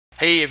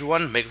Hey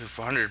everyone,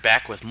 Meg400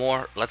 back with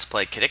more Let's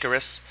Play Kid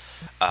Icarus.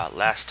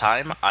 Last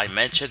time I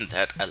mentioned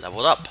that I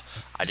leveled up.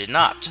 I did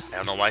not. I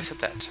don't know why I said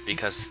that,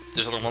 because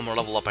there's only one more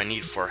level up I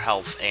need for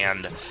health,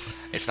 and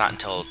it's not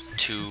until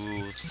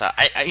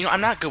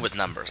I'm not good with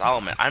numbers, I'll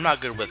admit. I'm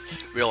not good with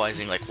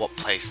realizing, like, what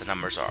place the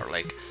numbers are.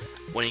 Like,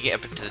 when you get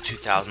up into the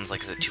 2000s,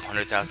 like, is it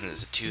 200,000,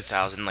 is it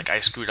 2,000? Like, I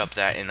screwed up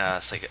that in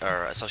a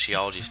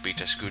sociology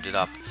speech. I screwed it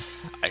up.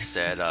 I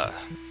said,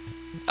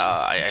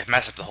 I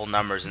messed up the whole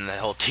numbers, and the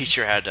whole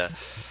teacher had to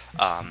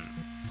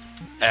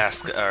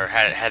ask, or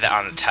had that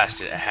on the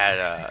test. It had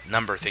a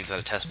number of things on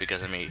the test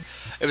because, I mean,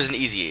 it was an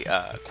easy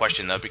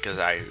question though, because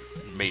I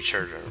made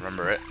sure to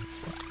remember it.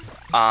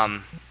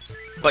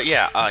 But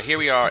yeah, here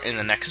we are in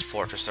the next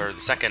fortress, or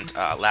the second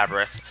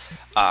labyrinth.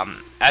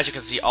 As you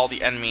can see, all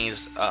the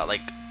enemies,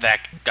 like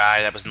that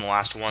guy that was in the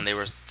last one, they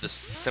were the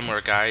similar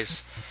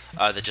guys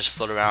that just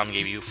float around and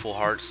gave you full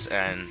hearts,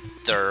 and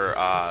they're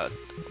a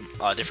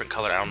different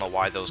color. I don't know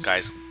why those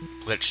guys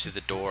glitched through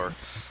the door.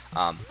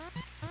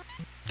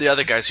 The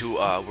other guys who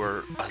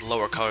were a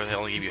lower color, they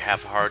only give you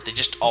half a heart. They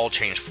just all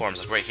changed forms.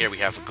 Like right here, we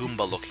have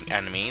Goomba-looking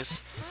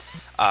enemies.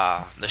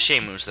 The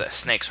Shamus, the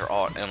snakes, are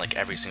all in like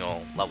every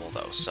single level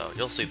though, so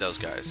you'll see those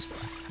guys.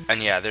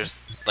 And yeah, there's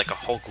like a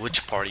whole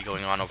glitch party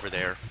going on over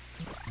there.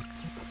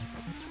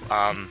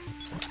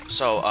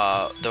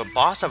 The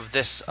boss of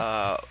this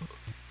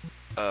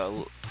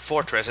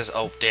fortress is,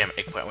 oh damn,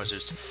 Eggplant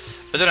wizards,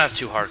 but they're not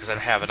too hard because I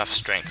have enough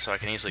strength, so I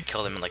can easily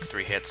kill them in like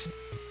 3 hits.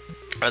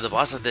 The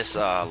boss of this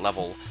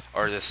level,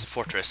 or this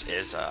fortress,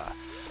 is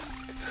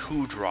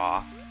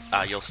Hoodra.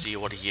 You'll see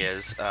what he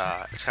is.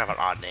 It's kind of an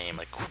odd name,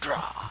 like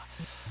Hoodra.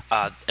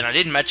 And I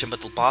didn't mention,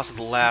 but the boss of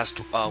the last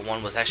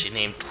one was actually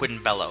named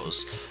Twin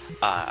Bellows.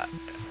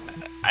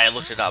 I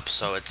looked it up,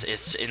 so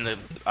it's in the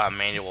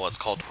manual. It's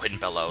called Twin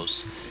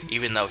Bellows,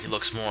 even though he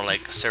looks more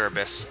like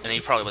Cerebus, and he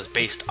probably was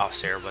based off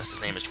Cerebus.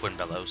 His name is Twin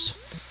Bellows.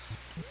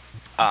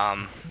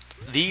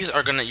 These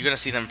are you're gonna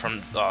see them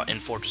from in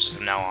fortresses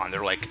from now on.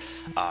 They're like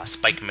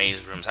spike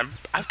maze rooms.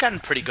 I've gotten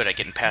pretty good at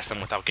getting past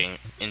them without getting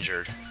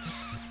injured.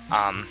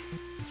 And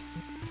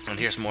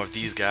here's more of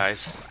these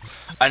guys.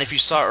 And if you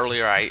saw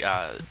earlier,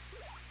 I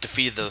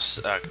defeated those,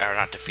 or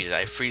not defeated,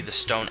 I freed the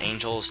stone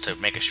angels to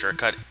make a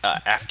shortcut.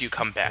 After you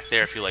come back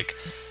there, if you like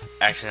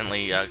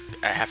accidentally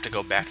have to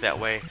go back that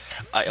way,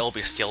 it'll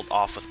be sealed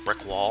off with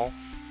brick wall,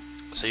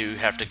 so you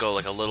have to go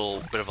like a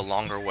little bit of a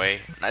longer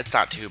way. It's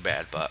not too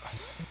bad, but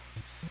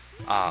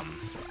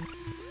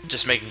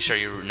just making sure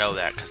you know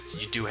that,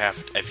 because you do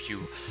have, if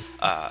you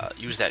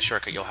use that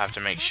shortcut, you'll have to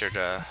make sure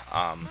to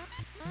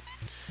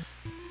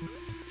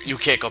you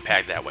can't go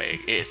back that way.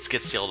 It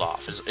gets sealed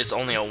off. It's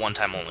only a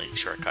one-time only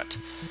shortcut.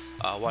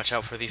 Watch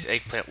out for these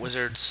eggplant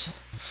wizards.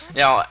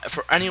 Now,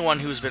 for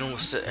anyone who's been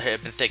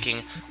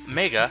thinking,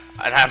 Mega,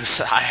 and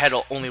I had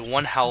only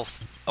one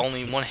health,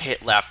 only one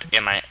hit left,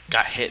 and I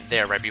got hit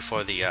there right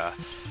before the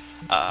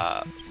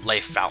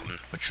life fountain,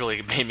 which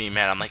really made me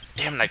mad. I'm like,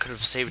 damn it, I could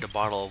have saved a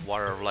bottle of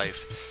water of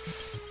life.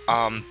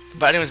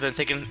 But anyone's been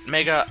thinking,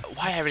 Mega,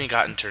 why haven't you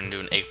gotten turned into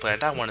an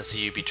eggplant? I want to see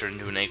you be turned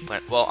into an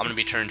eggplant. Well, I'm going to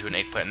be turned into an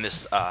eggplant in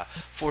this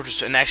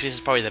fortress, and actually this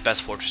is probably the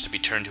best fortress to be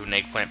turned into an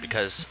eggplant,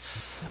 because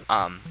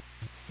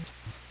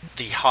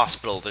the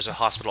hospital, there's a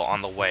hospital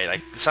on the way.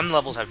 Like, some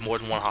levels have more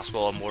than one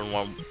hospital and more than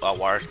one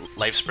water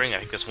life spring. I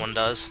think this one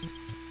does.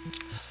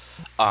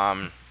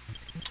 But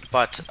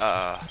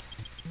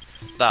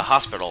the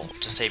hospital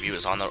to save you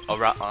is on the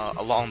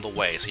along the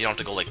way, so you don't have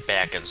to go like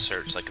back and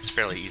search. Like, it's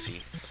fairly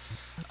easy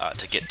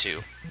to get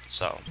to.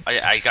 So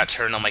I got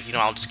turned. I'm like, you know,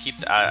 I'll just keep.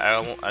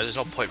 There's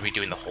no point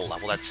redoing the whole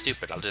level. That's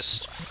stupid.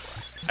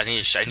 I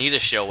need to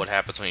show what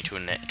happens when you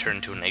turn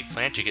into an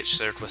eggplant. You get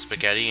served with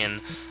spaghetti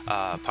and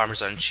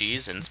Parmesan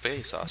cheese and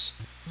spaghetti sauce.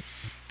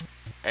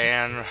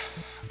 And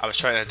I was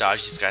trying to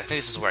dodge these guys. I think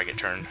this is where I get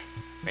turned.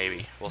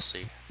 Maybe. We'll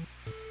see.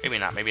 Maybe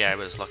not. Maybe I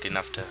was lucky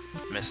enough to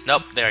miss.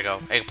 Nope. There I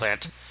go.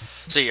 Eggplant.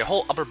 So your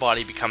whole upper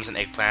body becomes an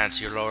eggplant,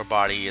 so your lower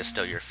body is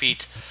still your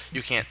feet.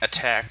 You can't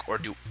attack or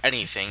do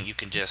anything, you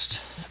can just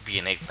be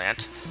an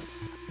eggplant.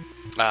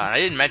 I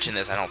didn't mention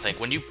this, I don't think.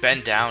 When you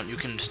bend down, you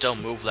can still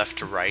move left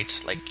to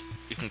right. Like,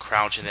 you can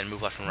crouch and then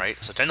move left and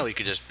right. So technically you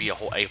could just be a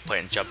whole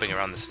eggplant jumping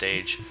around the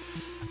stage.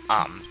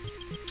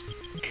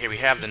 Here we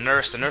have the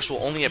nurse. The nurse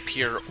will only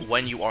appear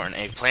when you are an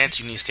eggplant.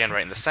 You need to stand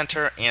right in the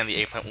center, and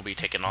the eggplant will be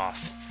taken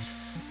off.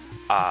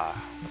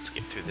 Let's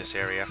get through this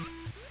area.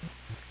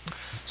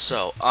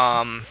 So,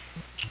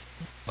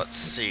 let's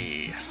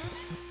see.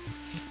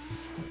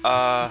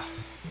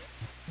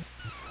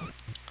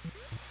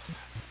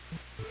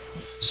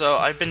 So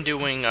I've been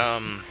doing,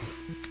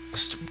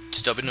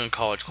 still been doing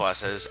college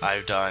classes.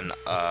 I've done,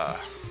 I'm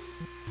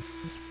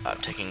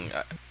taking,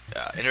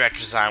 interactive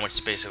design, which is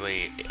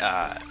basically,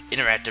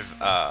 interactive,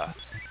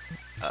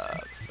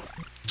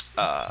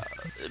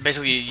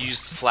 basically you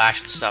use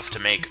Flash and stuff to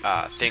make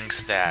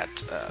things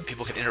that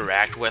people can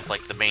interact with.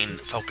 Like the main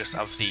focus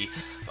of the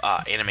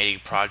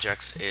animating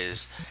projects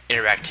is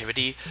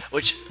interactivity,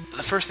 which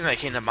the first thing that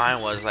came to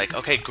mind was like,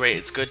 okay, great,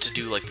 it's good to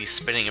do like these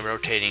spinning and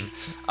rotating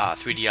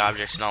 3D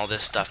objects and all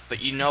this stuff,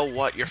 but you know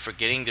what you're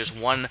forgetting? There's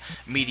one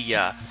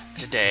media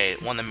today,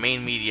 one of the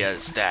main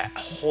medias that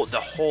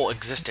the whole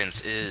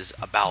existence is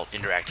about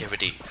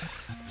interactivity.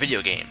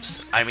 Video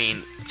games. I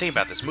mean, think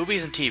about this.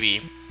 Movies and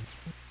TV,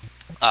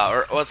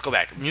 or let's go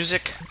back.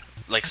 Music,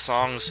 like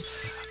songs,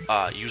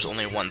 use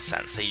only one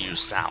sense. They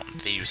use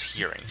sound. They use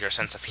hearing. Your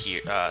sense of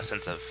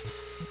sense of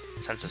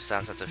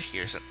sound, sense of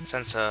hear,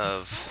 sense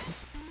of,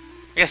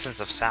 I guess, sense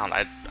of sound.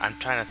 I'm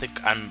trying to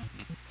think. I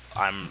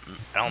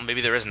don't.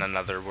 Maybe there isn't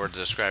another word to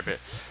describe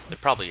it. There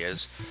probably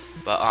is,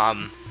 but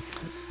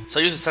so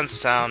use a sense of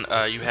sound.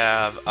 You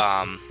have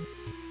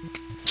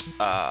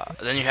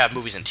then you have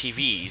movies and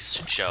TV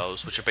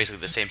shows, which are basically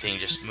the same thing,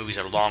 just movies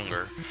are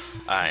longer,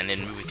 and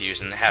in movie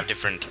theaters, and they have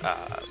different.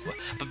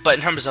 But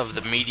in terms of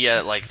the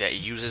media like that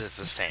it uses, it's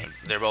the same.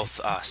 They're both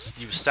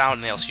use sound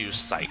and they also use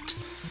sight.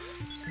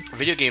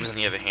 Video games, on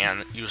the other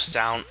hand, use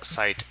sound,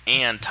 sight,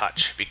 and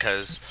touch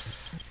because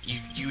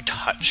you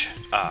touch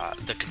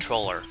the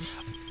controller.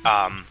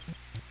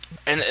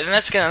 And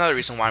that's again another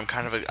reason why I'm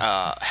kind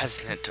of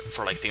hesitant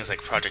for like things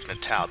like Project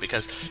Natal,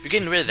 because you're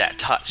getting rid of that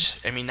touch.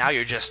 I mean, now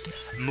you're just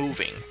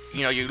moving.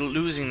 You know, you're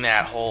losing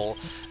that whole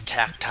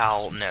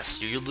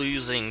tactileness. You're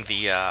losing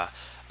the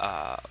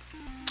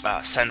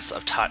sense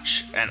of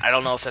touch, and I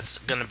don't know if that's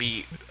gonna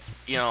be.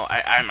 You know,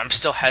 I'm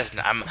still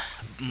hesitant. I'm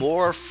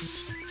more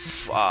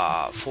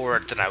for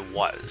it than I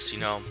was. You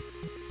know,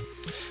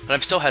 but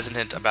I'm still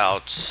hesitant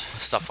about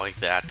stuff like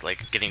that,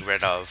 like getting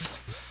rid of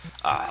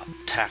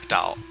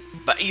tactile.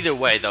 But either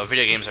way, though,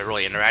 video games are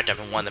really interactive,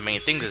 and one of the main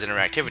things is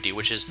interactivity,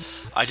 which is,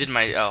 I did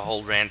my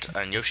whole rant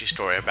on Yoshi's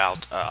story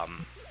about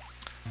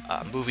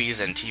movies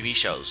and TV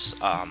shows,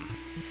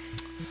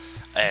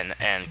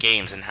 and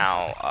games, and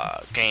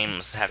how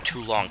games have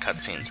too long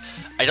cutscenes.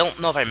 I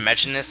don't know if I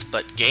mentioned this,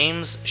 but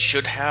games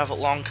should have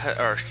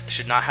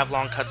should not have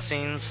long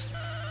cutscenes,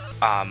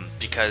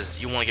 because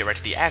you want to get right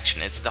to the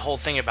action. It's the whole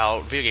thing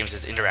about video games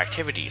is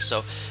interactivity.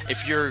 So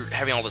if you're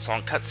having all this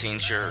long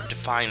cutscenes, you're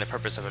defying the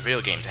purpose of a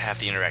video game to have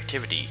the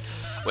interactivity.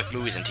 With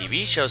movies and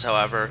TV shows,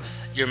 however,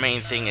 your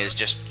main thing is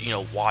just, you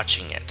know,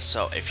 watching it.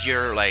 So if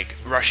you're like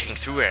rushing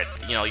through it,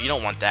 you know, you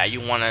don't want that. You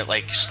want to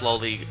like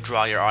slowly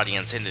draw your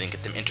audience in and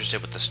get them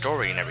interested with the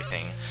story and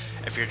everything.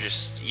 If you're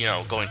just, you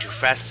know, going too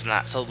fast, it's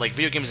not. So like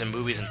video games and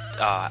movies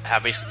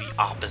have basically the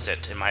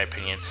opposite, in my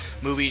opinion.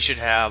 Movies should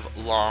have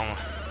long,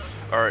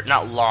 or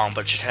not long,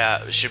 but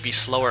should be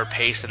slower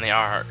paced than they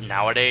are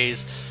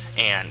nowadays,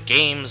 and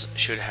games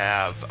should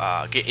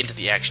have get into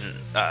the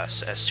action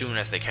as soon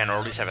as they can, or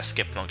at least have a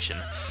skip function.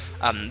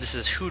 This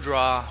is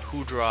Hoodra,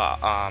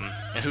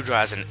 and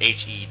Hoodra is an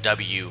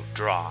H-E-W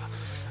draw.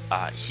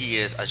 He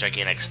is a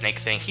gigantic snake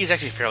thing. He's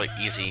actually fairly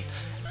easy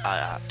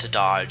to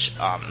dodge.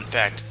 In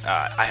fact,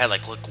 I had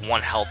like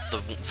one health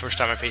the first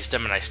time I faced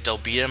him, and I still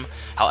beat him.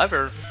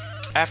 However,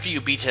 after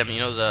you beat him, you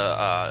know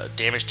the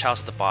damage tiles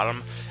at the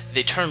bottom,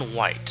 they turn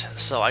white.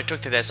 So I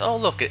took that as, oh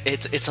look,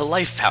 it's a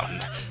life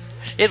fountain.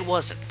 It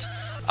wasn't.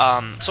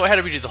 So I had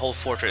to redo the whole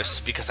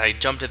fortress because I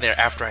jumped in there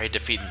after I had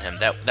defeated him.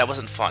 That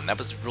wasn't fun. That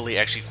was really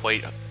actually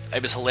quite.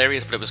 It was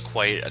hilarious, but it was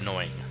quite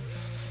annoying.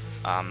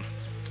 And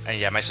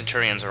yeah, my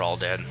Centurions are all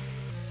dead.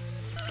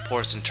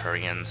 Poor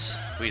Centurions.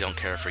 We don't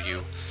care for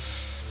you.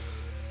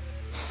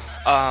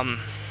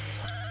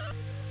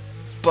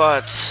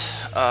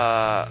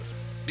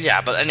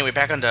 Yeah, but anyway,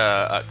 back onto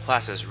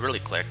classes really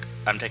quick.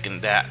 I'm taking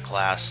that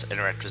class,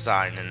 Interact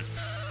Design, and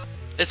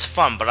it's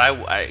fun, but I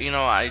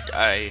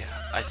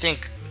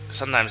think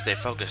sometimes the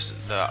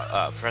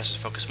professors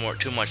focus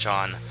too much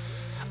on.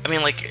 I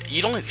mean, like,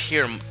 you don't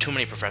hear too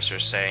many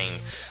professors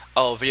saying,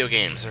 "Oh, video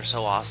games are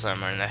so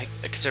awesome," and I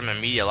consider them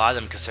a media. A lot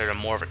of them consider them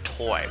more of a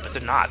toy, but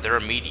they're not. They're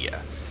a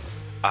media.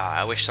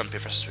 I wish some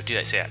professors would do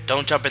that. Say, yeah,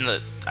 don't jump in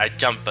the. I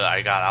jumped, but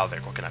I got out of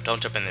there quick enough.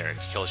 Don't jump in there; it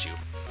kills you.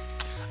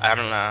 I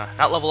haven't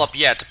not level up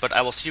yet, but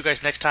I will see you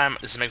guys next time.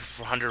 This is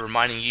Meg400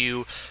 reminding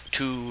you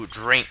to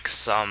drink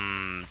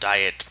some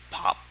diet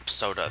pop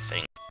soda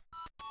thing.